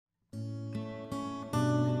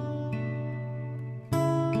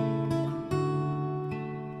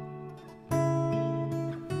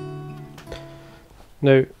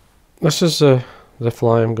Now, this is the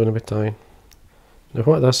fly I'm going to be tying. Now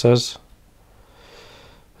what this is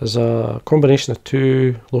a combination of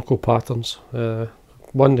two local patterns.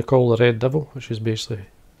 One they call the Red Devil, which is basically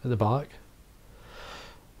at the back,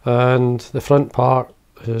 and the front part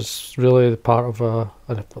is really the part of a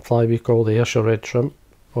fly we call the Ayrshire Red Shrimp,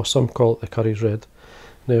 or some call it the Curry's Red.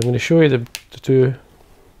 Now I'm going to show you the two.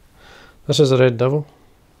 This is the Red Devil,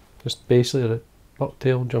 just basically the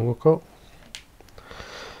Bucktail jungle cock,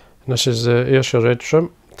 and this is the Ayrshire Red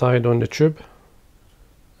Shrimp tied on the tube.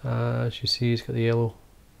 As you see, he's got the yellow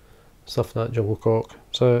stuff in that jungle cock.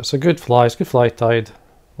 So it's a good fly. It's a good fly tied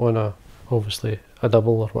on obviously a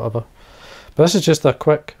double or whatever. But this is just a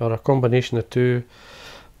quick, or a combination of two.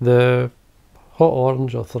 The hot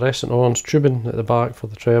orange or fluorescent orange tubing at the back for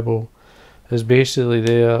the treble is basically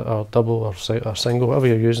there, or double or single, whatever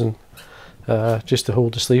you're using, just to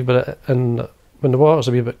hold the sleeve. But when the water's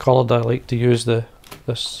a wee bit coloured, I like to use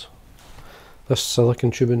this silicone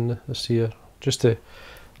tubing, this here, just to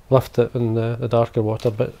lift it in the darker water.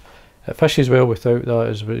 But it fishes well without that,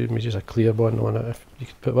 as just a clear one on it. If you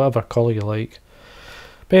can put whatever colour you like.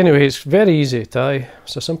 But anyway, it's very easy to tie.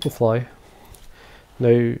 It's a simple fly.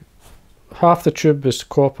 Now, half the tube is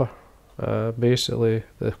copper, basically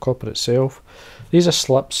the copper itself. These are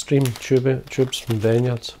Slipstream tubes from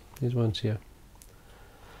Vineyards, these ones here.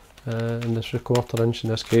 And it's 3/4 inch in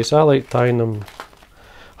this case. I like tying them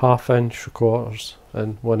 1/2 inch, 3/4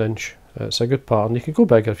 and 1 inch. It's a good pattern. You can go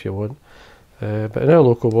bigger if you want. But in our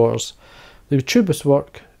local waters, the tubes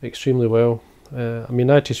work extremely well. I mean,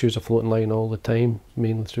 I just use a floating line all the time,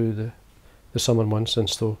 mainly through the summer months, and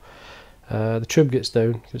so the tube gets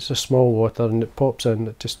down. It's a small water and it pops in,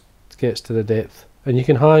 it just gets to the depth, and you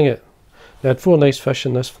can hang it. I had 4 nice fish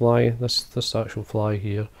in this fly, this actual fly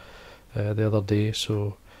here, the other day,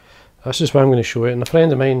 so that's just why I'm going to show it. And a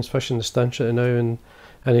friend of mine's fishing the Stinch at it now,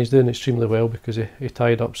 and he's doing extremely well because he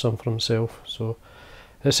tied up some for himself. So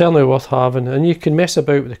it's certainly worth having, and you can mess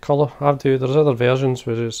about with the colour. There's other versions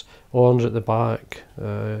where it's orange at the back,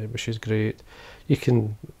 which is great. You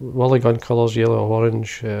can willy gun colours, yellow or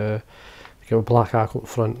orange. You get a black hackle at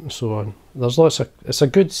the front and so on. There's lots of. It's a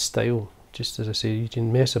good style, just as I say. You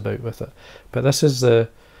can mess about with it, but this is the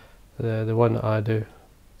one that I do.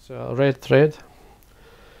 So a red thread,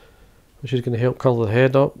 which is going to help colour the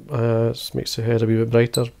head up. It makes the head a wee bit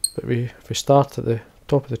brighter. But if we start at the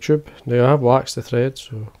top of the tube, now I have waxed the thread,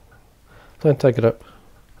 so plenty of grip,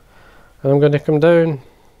 and I'm going to come down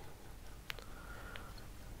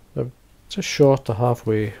just short of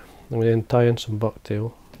halfway. I'm going to tie in some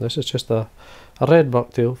bucktail. This is just a red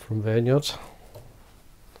bucktail from Vineyards,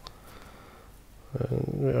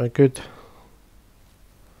 and a good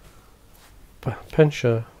pinch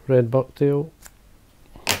of red bucktail.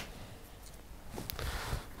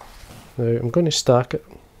 Now I'm going to stack it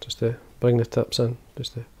just to bring the tips in,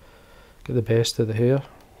 just to get the best of the hair.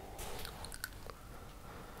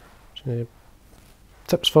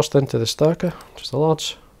 Tips first into the stacker, just a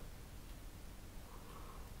large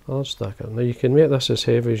stacker. Now you can make this as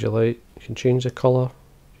heavy as you like. You can change the colour,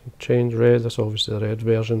 you can change red. That's obviously the red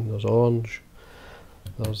version. There's orange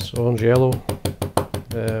yellow,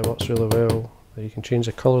 works really well. You can change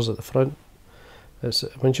the colours at the front.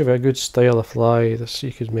 Once you've got a good style of fly,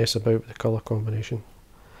 you could mess about with the colour combination.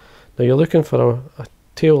 Now you're looking for a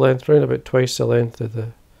tail length around about twice the length of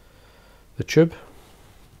the tube.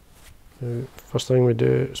 Now, first thing we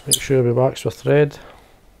do is make sure we wax with thread.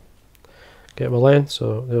 Get my length,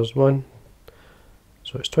 so there's one.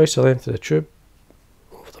 So it's twice the length of the tube.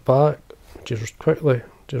 Over the back, just quickly,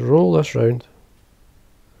 just roll this round,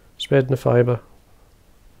 spreading the fibre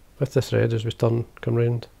with the thread as we come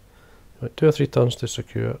round. About 2 or 3 turns to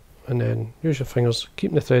secure it, and then use your fingers,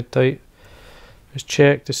 keeping the thread tight. Just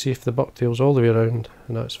check to see if the bucktail's all the way around,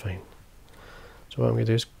 and that's fine. So what I'm going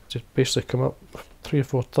to do is just basically come up 3 or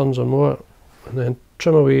 4 turns or more, and then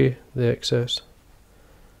trim away the excess.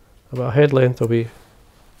 About a head length away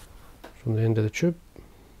from the end of the tube.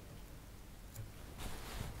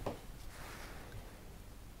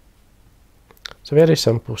 It's a very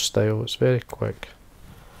simple style, it's very quick.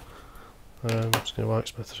 I'm just going to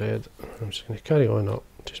wax my thread. I'm just going to carry on up,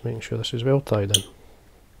 just making sure this is well tied in.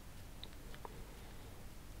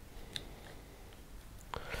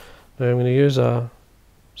 Now I'm going to use a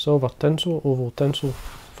silver tinsel, oval tinsel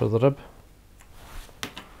for the rib.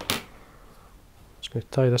 Just going to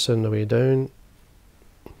tie this in the way down.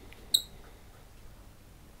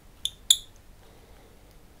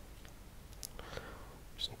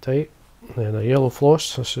 Just tight. Then a yellow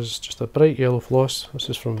floss. This is just a bright yellow floss. This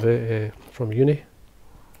is from uni.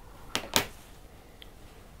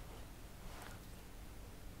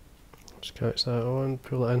 Just catch that on,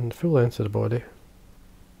 pull it in the full length of the body.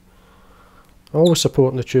 Always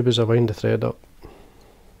supporting the tube as I wind the thread up.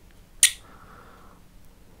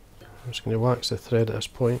 I'm just going to wax the thread at this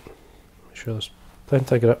point, make sure there's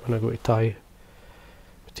plenty of grip when I go to tie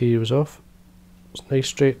materials off. It's a nice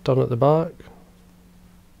straight turn at the back.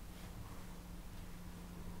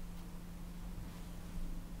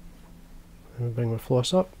 And we bring my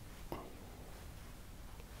floss up. You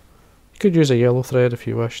could use a yellow thread if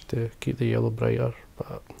you wish to keep the yellow brighter,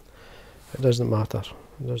 but it doesn't matter.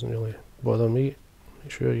 It doesn't really bother me.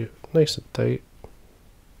 Make sure you're nice and tight.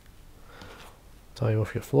 Tie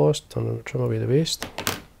off your floss, trim away the waste.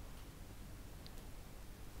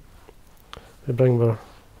 We bring my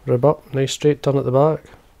rib up, nice straight turn at the back.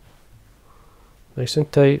 Nice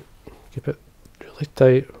and tight, keep it really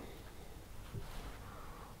tight.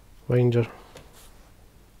 Wind your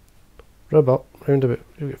rib up, round about,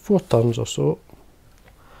 you get 4 turns or so.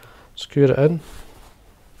 Screw it in.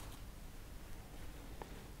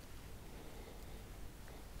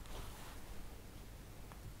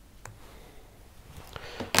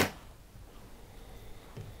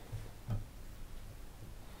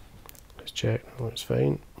 Check, that looks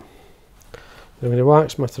fine. I'm going to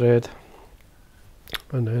wax my thread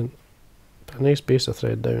and then put a nice base of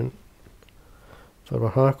thread down for my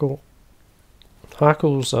hackle.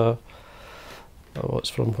 Hackle's it's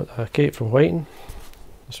from a cape from Whiting.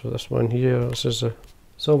 That's what this one here. This is a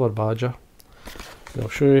silver badger. And I'll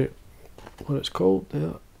show you what it's called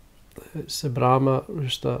there. It's the Brahma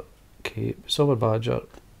Rooster cape, silver badger.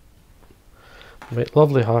 Right,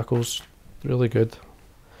 lovely hackles, really good.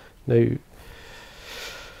 Now,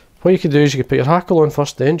 what you can do is you can put your hackle on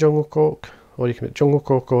first, then jungle cock, or you can put jungle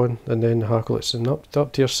cock on and then the hackle. It's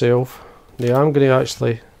up to yourself. Now I'm going to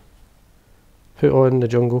actually put on the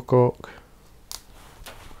jungle cock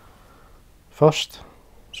first.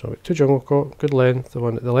 So I've got 2 jungle cock, good length, the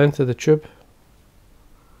one at the length of the tube.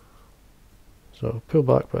 So I'll pull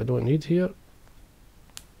back what I don't need here.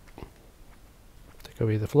 Take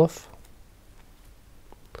away the fluff.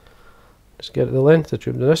 Just get it the length of the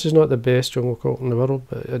tube. Now this is not the best jungle cock in the world,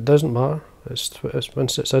 but it doesn't matter. It's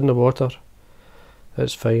once it's in the water,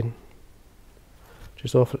 it's fine.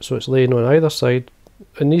 Just offer it so it's laying on either side.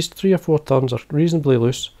 And these 3 or 4 turns are reasonably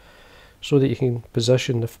loose, so that you can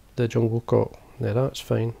position the jungle cock. Now that's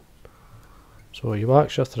fine. So you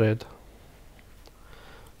wax your thread,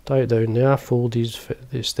 tie it down. Now I fold these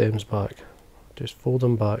stems back. Just fold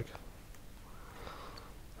them back.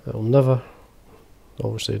 It'll never,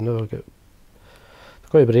 obviously never get,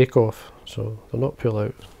 they've got to break off, so they'll not pull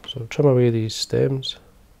out. So trim away these stems.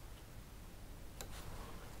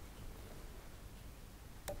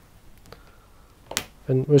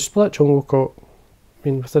 And with split jungle cock, I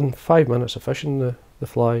mean within 5 minutes of fishing the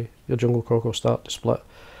fly, your jungle cock will start to split.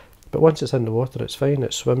 But once it's in the water, it's fine,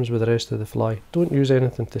 it swims with the rest of the fly. Don't use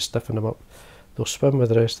anything to stiffen them up. They'll swim with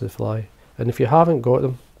the rest of the fly. And if you haven't got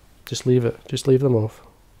them, just leave it, just leave them off.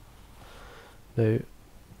 Now,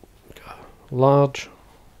 large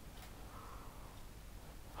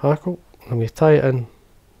hackle, I'm going to tie it in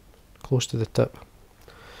close to the tip.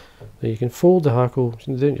 Now you can fold the hackle, you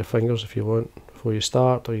can do it in your fingers if you want before you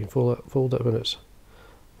start, or you can fold it when it's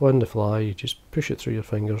on the fly. You just push it through your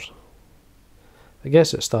fingers. It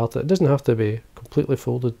gets it started. It doesn't have to be completely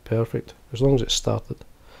folded perfect, as long as it's started.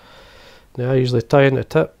 Now I usually tie in the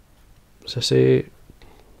tip, as I say,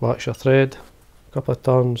 wax your thread, a couple of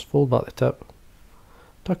turns, fold back the tip,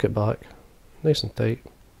 tuck it back, nice and tight.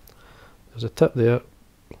 There's a tip there,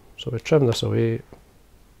 so we trim this away.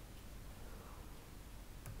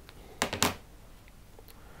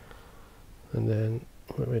 And then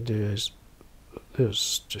what we do is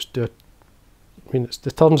just do it. I mean,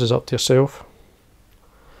 the turns is up to yourself.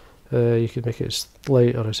 You can make it as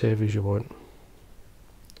light or as heavy as you want.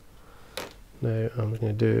 Now I'm going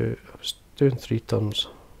to do, I was doing 3 turns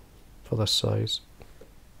for this size.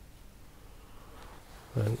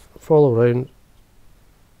 And follow around,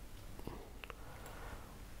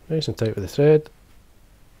 nice and tight with the thread.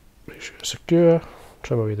 Make sure it's secure,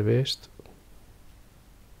 trim away the waste.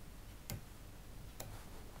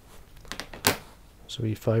 There's a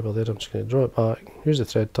wee fibre there, I'm just going to draw it back, use the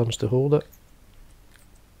thread turns to hold it.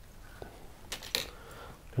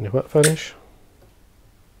 Going to whip finish.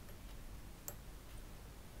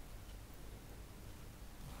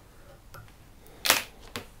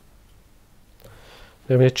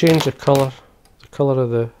 Now I'm going to change the colour of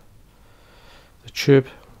the tube,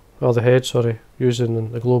 or the head, sorry,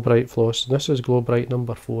 using the Gloria-Brite floss. And this is Gloria-Brite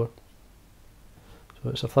number 4. So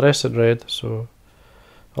it's a fluorescent red, so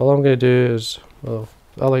all I'm going to do is, well,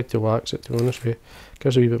 I like to wax it, to be honest with you.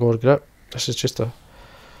 Gives a wee bit more grip. This is just a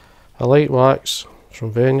a light wax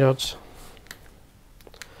from Vineyards.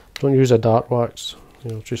 Don't use a dark wax,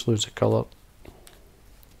 you'll just lose the colour.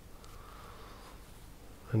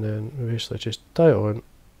 And then we basically just tie it on.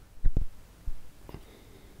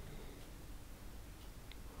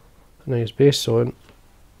 A nice base on.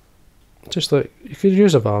 Just like, you could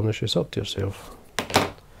use a varnish, it's up to yourself.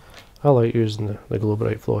 I like using the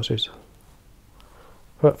Gloria-Brite flosses.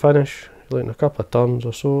 Quick finish, like in a couple of turns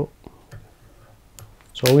or so.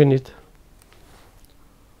 That's all we need.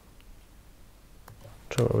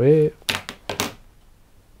 Trim it away.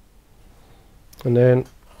 And then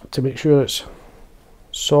to make sure it's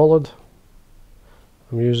solid,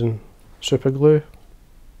 I'm using super glue.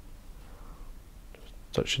 Just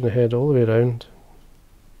touching the head all the way around.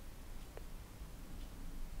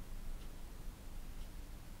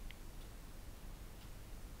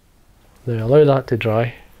 Now allow that to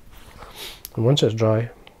dry, and once it's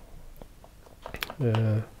dry,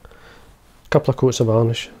 a couple of coats of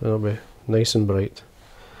varnish, and it'll be nice and bright.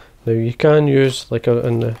 Now you can use, like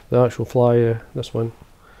in the actual fly, this one,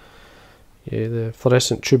 yeah, the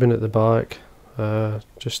fluorescent tubing at the back.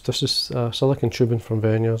 This is silicone tubing from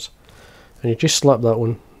Vineyards, and you just slip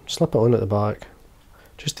it on at the back,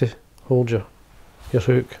 just to hold your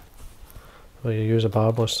hook. Or you use a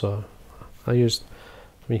barbless, or you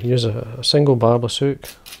can use a single barbless hook.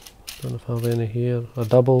 Don't know if I have any here. A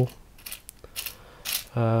double.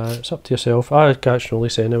 It's up to yourself. I catch and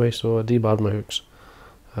release anyway, so I debarb my hooks.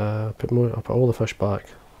 I put all the fish back,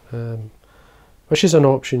 which is an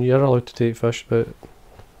option. You're allowed to take fish, but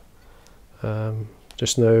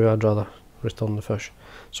just now I'd rather return the fish.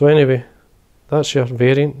 So anyway, that's your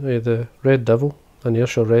variant, the Red Devil and the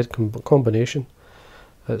Ayrshire Red combination.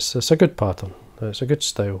 It's a good pattern. It's a good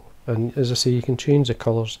style, and as I say, you can change the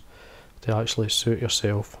colours to actually suit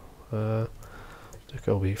yourself. Take it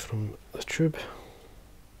away from the tube.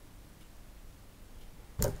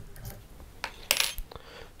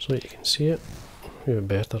 So you can see it. Maybe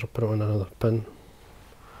better, I'll put it on another pin.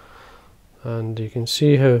 And you can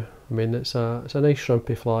see how, I mean, it's a nice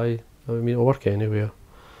shrimpy fly. I mean, it'll work anywhere.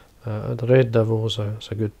 The Red Devil is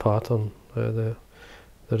a good pattern.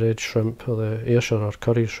 The red shrimp, or the Ayrshire or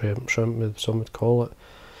curry shrimp, some would call it,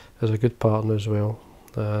 is a good pattern as well.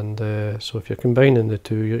 And so if you're combining the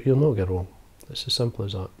two, you'll not get wrong. It's as simple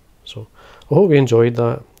as that. So I hope you enjoyed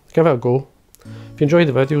that. Give it a go. If you enjoyed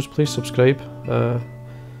the videos, please subscribe.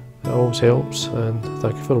 It always helps, and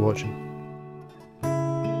thank you for watching.